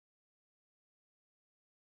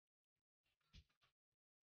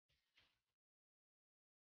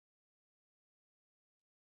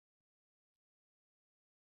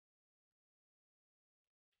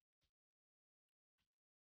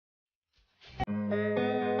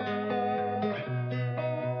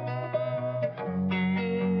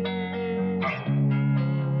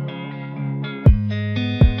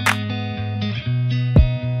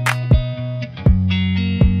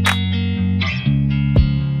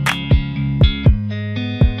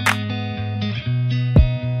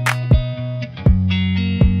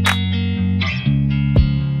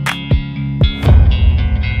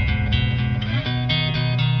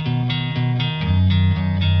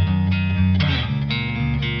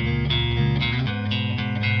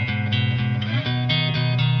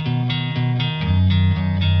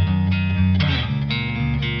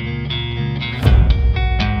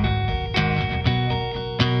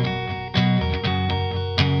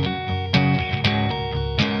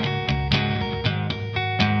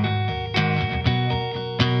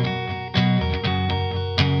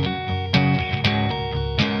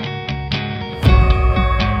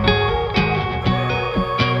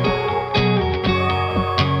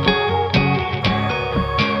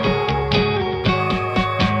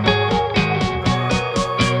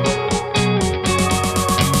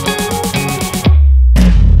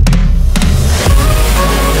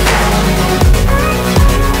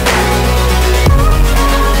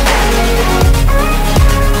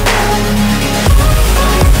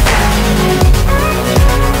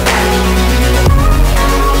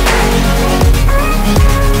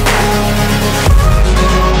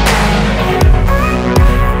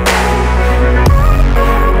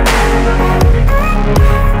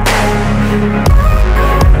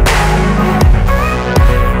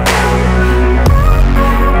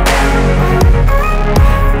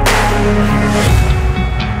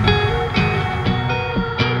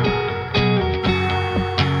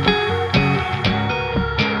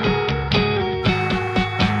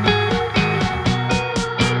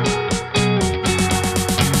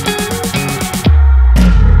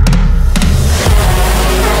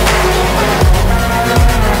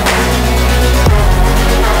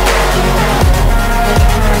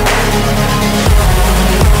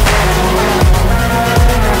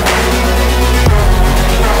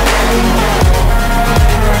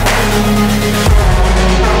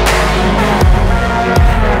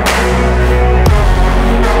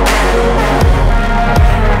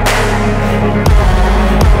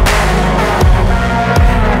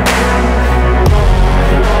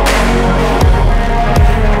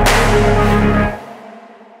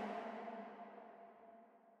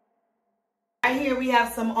Here we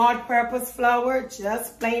have some all-purpose flour,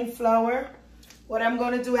 just plain flour. What I'm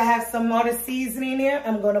going to do, I have some other seasoning here.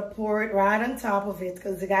 I'm going to pour it right on top of it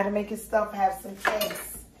because you got to make your stuff have some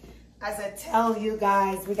taste. As I tell you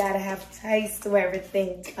guys, we got to have taste to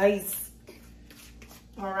everything. Taste.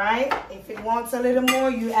 All right? If it wants a little more,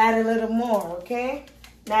 you add a little more, okay?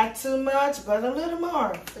 Not too much, but a little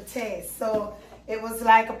more for taste. So it was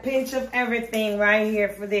like a pinch of everything right here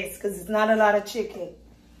for this because it's not a lot of chicken.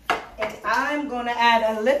 And I'm going to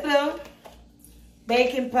add a little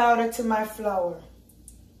baking powder to my flour.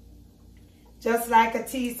 Just like a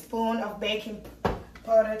teaspoon of baking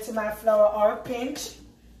powder to my flour, or a pinch,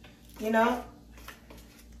 you know,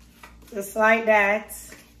 just like that.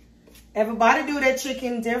 Everybody do their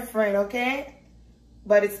chicken different, okay?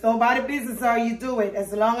 But it's nobody's business how you do it.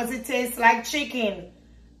 As long as it tastes like chicken,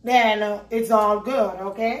 then it's all good,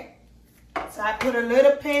 okay? So I put a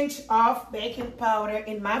little pinch of baking powder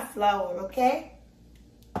in my flour, okay?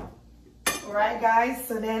 All right, guys,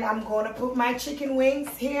 so then I'm going to put my chicken wings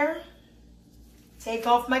here. Take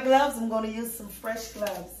off my gloves. I'm going to use some fresh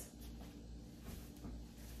gloves.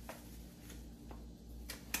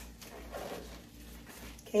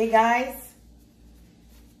 Okay, guys.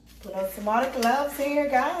 Put on some other gloves here,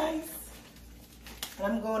 guys.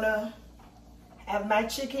 And I'm going to have my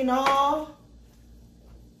chicken all.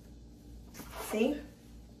 See?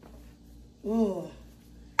 Ooh.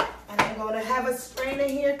 And I'm going to have a strainer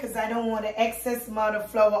here because I don't want an excess amount of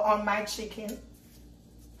flour on my chicken.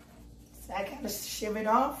 So I kind of shiv it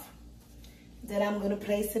off. Then I'm going to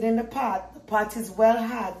place it in the pot. The pot is well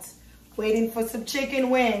hot. Waiting for some chicken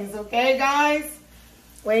wings. Okay, guys?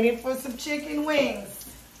 Waiting for some chicken wings.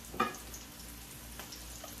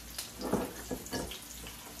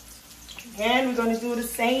 Again, we're going to do the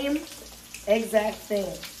same exact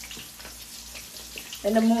thing.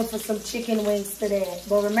 In the mood for some chicken wings today.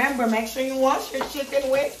 But remember, make sure you wash your chicken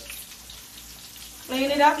wings. Clean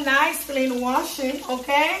it up nicely and wash it,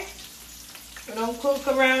 okay? We don't cook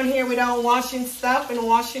around here without washing stuff and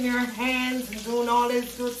washing your hands and doing all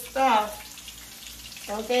this good stuff.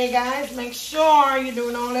 Okay, guys? Make sure you're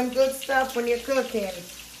doing all them good stuff when you're cooking.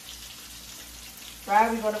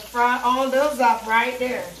 Right? We're going to fry all those up right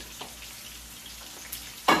there.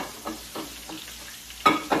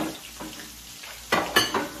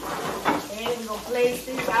 place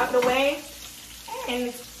this out the way.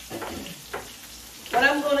 And what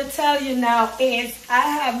I'm going to tell you now is I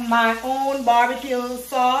have my own barbecue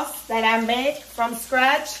sauce that I make from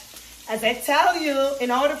scratch. As I tell you,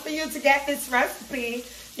 in order for you to get this recipe,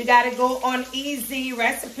 you got to go on Easy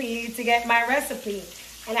Recipe to get my recipe.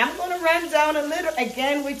 And I'm going to run down a little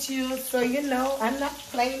again with you so you know I'm not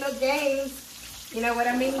playing no games. You know what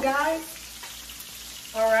I mean, guys?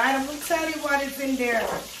 All right, I'm going to tell you what is in there.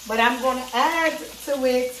 But I'm going to add to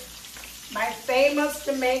it my famous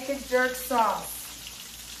Jamaican jerk sauce.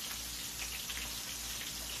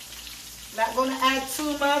 Not going to add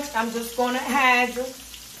too much. I'm just going to add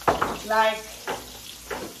like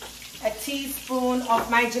a teaspoon of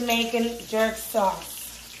my Jamaican jerk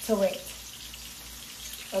sauce to it.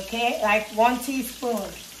 Okay, like 1 teaspoon.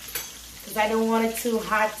 Because I don't want it too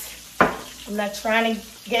hot. I'm not trying to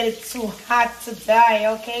get it too hot to die.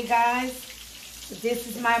 Okay, guys? So this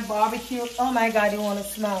is my barbecue. Oh my God, you want to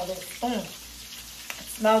smell this. It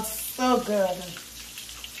smells so good.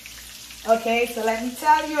 Okay, so let me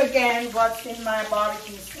tell you again what's in my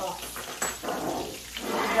barbecue sauce.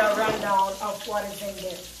 A rundown of what is in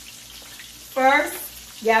there.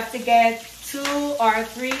 First, you have to get 2 or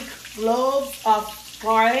 3 cloves of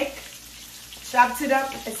garlic. Chopped it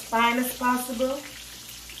up as fine as possible.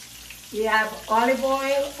 You have olive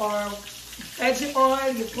oil or veggie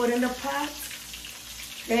oil you put in the pot.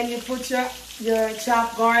 Then you put your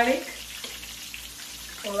chopped garlic.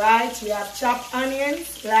 Alright, you have chopped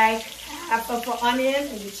onions, like half of an onion,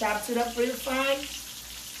 and you chopped it up real fine.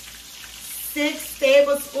 6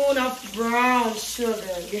 tablespoons of brown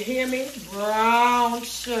sugar. You hear me? Brown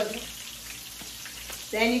sugar.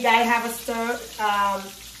 Then you gotta have a stir,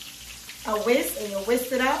 a whisk, and you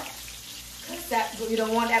whisk it up. That you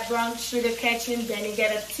don't want that brown sugar catching. Then you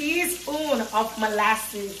get a teaspoon of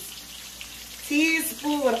molasses.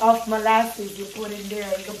 Teaspoon of molasses you put in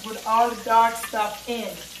there. You can put all the dark stuff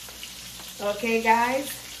in. Okay, guys?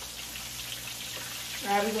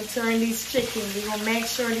 All right, we're going to turn these chicken. We're going to make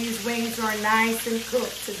sure these wings are nice and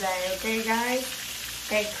cooked today. Okay, guys?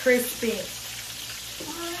 And crispy.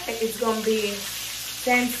 All right, it's going to be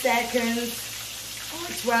 10 seconds or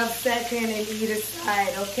 12 seconds in either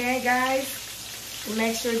side. Okay, guys?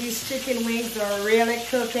 Make sure these chicken wings are really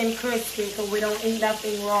cooked and crispy so we don't eat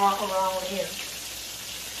nothing raw around here.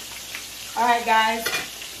 Alright, guys.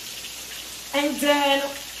 And then,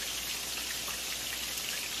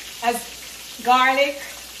 as garlic,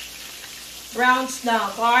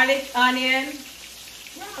 garlic, onion,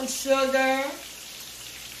 brown sugar,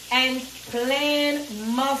 and plain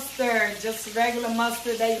mustard. Just regular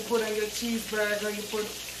mustard that you put on your cheeseburger. You put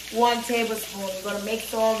 1 tablespoon. You're gonna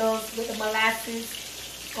mix all those with the molasses,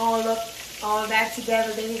 all that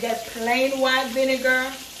together. Then you get plain white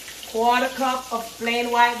vinegar, 1/4 cup of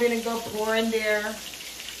plain white vinegar, pour in there.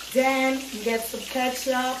 Then you get some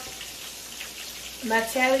ketchup. I'm not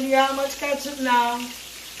telling you how much ketchup now,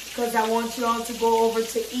 because I want you all to go over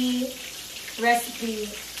to E Recipe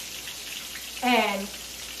and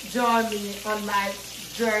join me on my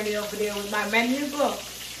journey over there with my menu book.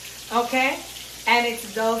 Okay? And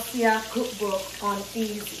it's Dulcia Cookbook on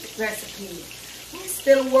Easy Recipe. We're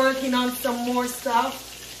still working on some more stuff,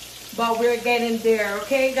 but we're getting there,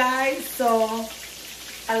 okay, guys? So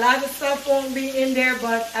a lot of stuff won't be in there,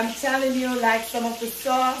 but I'm telling you, like, some of the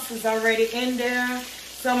sauce is already in there.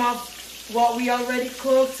 Some of what we already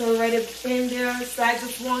cooked already in there. So I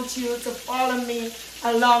just want you to follow me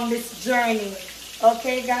along this journey,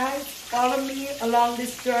 okay, guys? Follow me along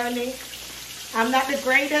this journey. I'm not the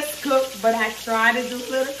greatest cook, but I try to do a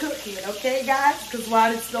little cooking, okay, guys? Because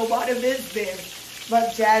while it's nobody business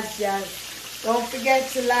but Jazz. Don't forget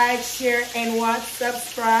to like, share, and watch,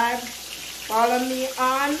 subscribe. Follow me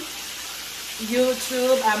on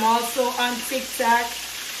YouTube. I'm also on TikTok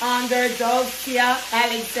under Dulcia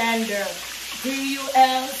Alexander.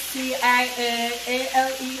 DULCIA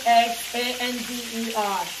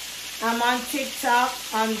ALEXANDER. I'm on TikTok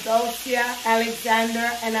on Dulcia Alexander,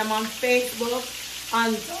 and I'm on Facebook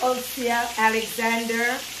on Dulcia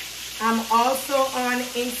Alexander. I'm also on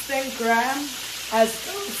Instagram as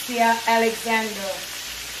Dulcia Alexander.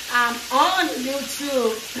 I'm on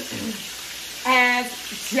YouTube as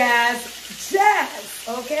Jazz.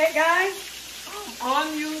 Okay, guys? I'm on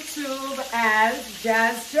YouTube as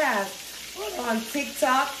Jazz. But on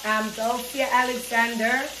TikTok, I'm Dulcia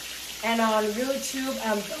Alexander. And on YouTube,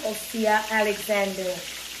 I'm Dulcia Alexander.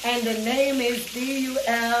 And the name is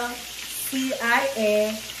DULCIA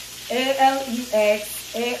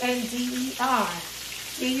ALEXANDER.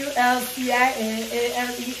 DULCIA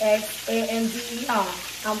ALEXANDER.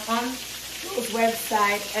 I'm on those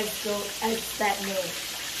websites as that name.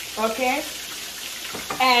 Okay?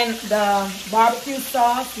 And the barbecue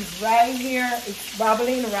sauce is right here. It's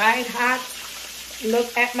bubbling right hot.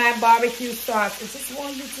 Look at my barbecue sauce. I just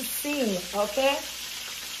want you to see, okay?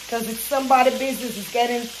 Because it's somebody's business. It's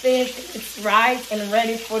getting thick. It's right and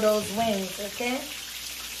ready for those wings, okay?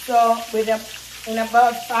 So in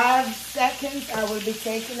about 5 seconds, I will be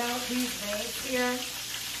taking out these wings here.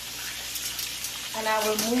 And I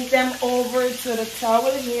will move them over to the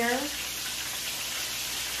towel here.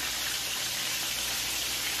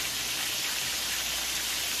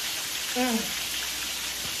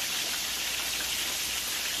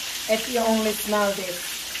 If you only smell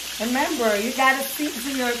this. Remember, you gotta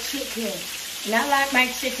season your chicken. And I like my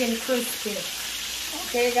chicken crispy.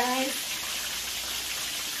 Okay, guys?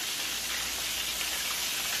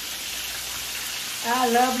 I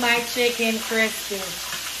love my chicken crispy.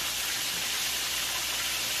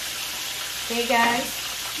 Okay, guys?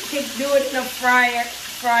 You can do it in a fryer.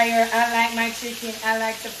 I like my chicken. I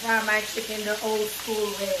like to fry my chicken the old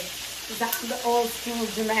school way. That's the old school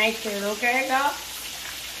Jamaican, okay, guys?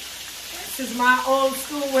 This is my old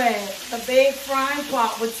school way. A big frying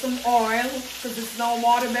pot with some oil, because it's no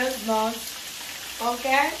more the business.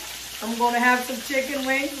 Okay? I'm going to have some chicken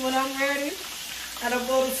wings when I'm ready. And I'm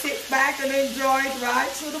going to sit back and enjoy it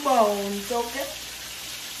right to the bones, okay?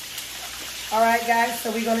 Alright, guys,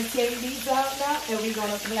 so we're going to take these out now, and we're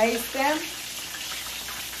going to place them.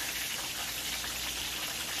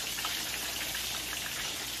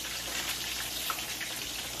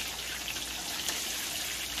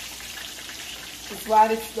 That's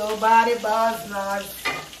why it's nobody buzz nuts.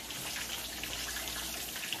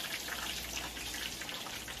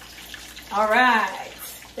 Alright,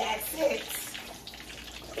 that's it.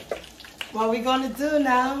 What we're gonna do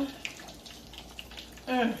now?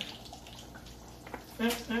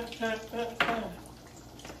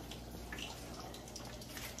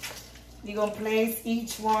 We're gonna place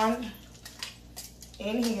each one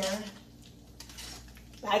in here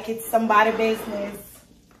like it's somebody's business.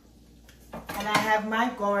 And I have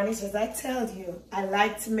my garnish, as I tell you. I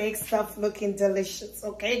like to make stuff looking delicious,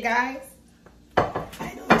 okay, guys?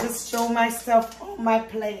 I don't just show my stuff on my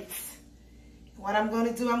plates. What I'm going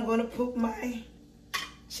to do, I'm going to put my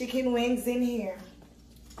chicken wings in here.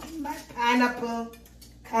 And my pineapple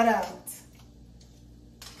cut out.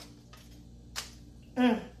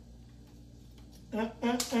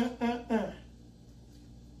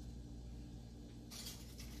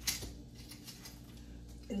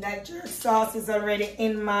 And that jerk sauce is already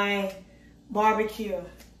in my barbecue.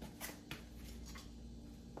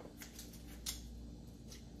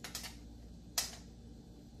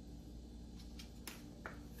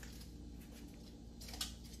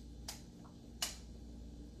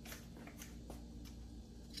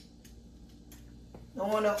 Don't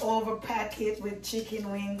want to overpack it with chicken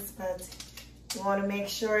wings, but you want to make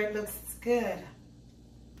sure it looks good.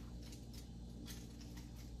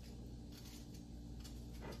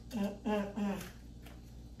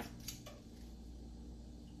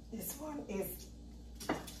 This one is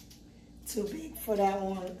too big for that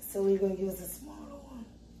one, so we're going to use a smaller one.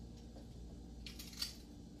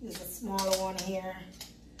 Use a smaller one here.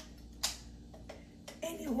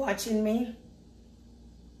 And you're watching me?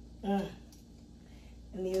 And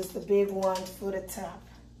use the big one for the top.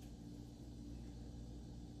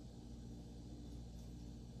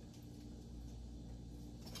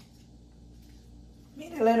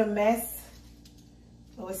 Made a little mess,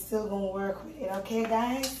 but we're still gonna work with it, okay,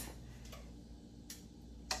 guys?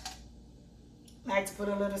 Like to put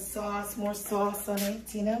a little sauce, more sauce on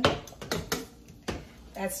it, you know?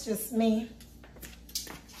 That's just me.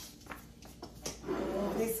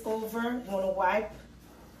 Move this over. I'm gonna wipe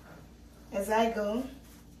as I go.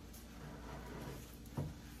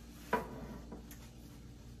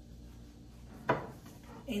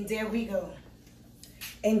 And there we go.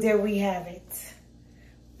 And there we have it.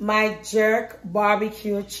 My jerk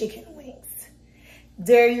barbecue chicken wings.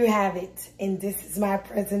 There you have it. And this is my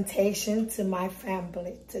presentation to my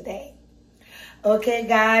family today. Okay,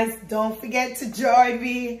 guys, don't forget to join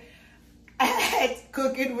me at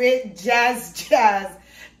Cooking with Jazz.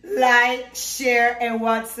 Like, share,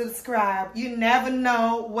 and subscribe. You never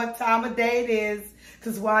know what time of day it is,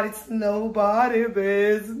 because what, it's nobody's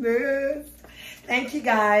business. Thank you,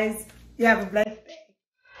 guys. You have a blessed day.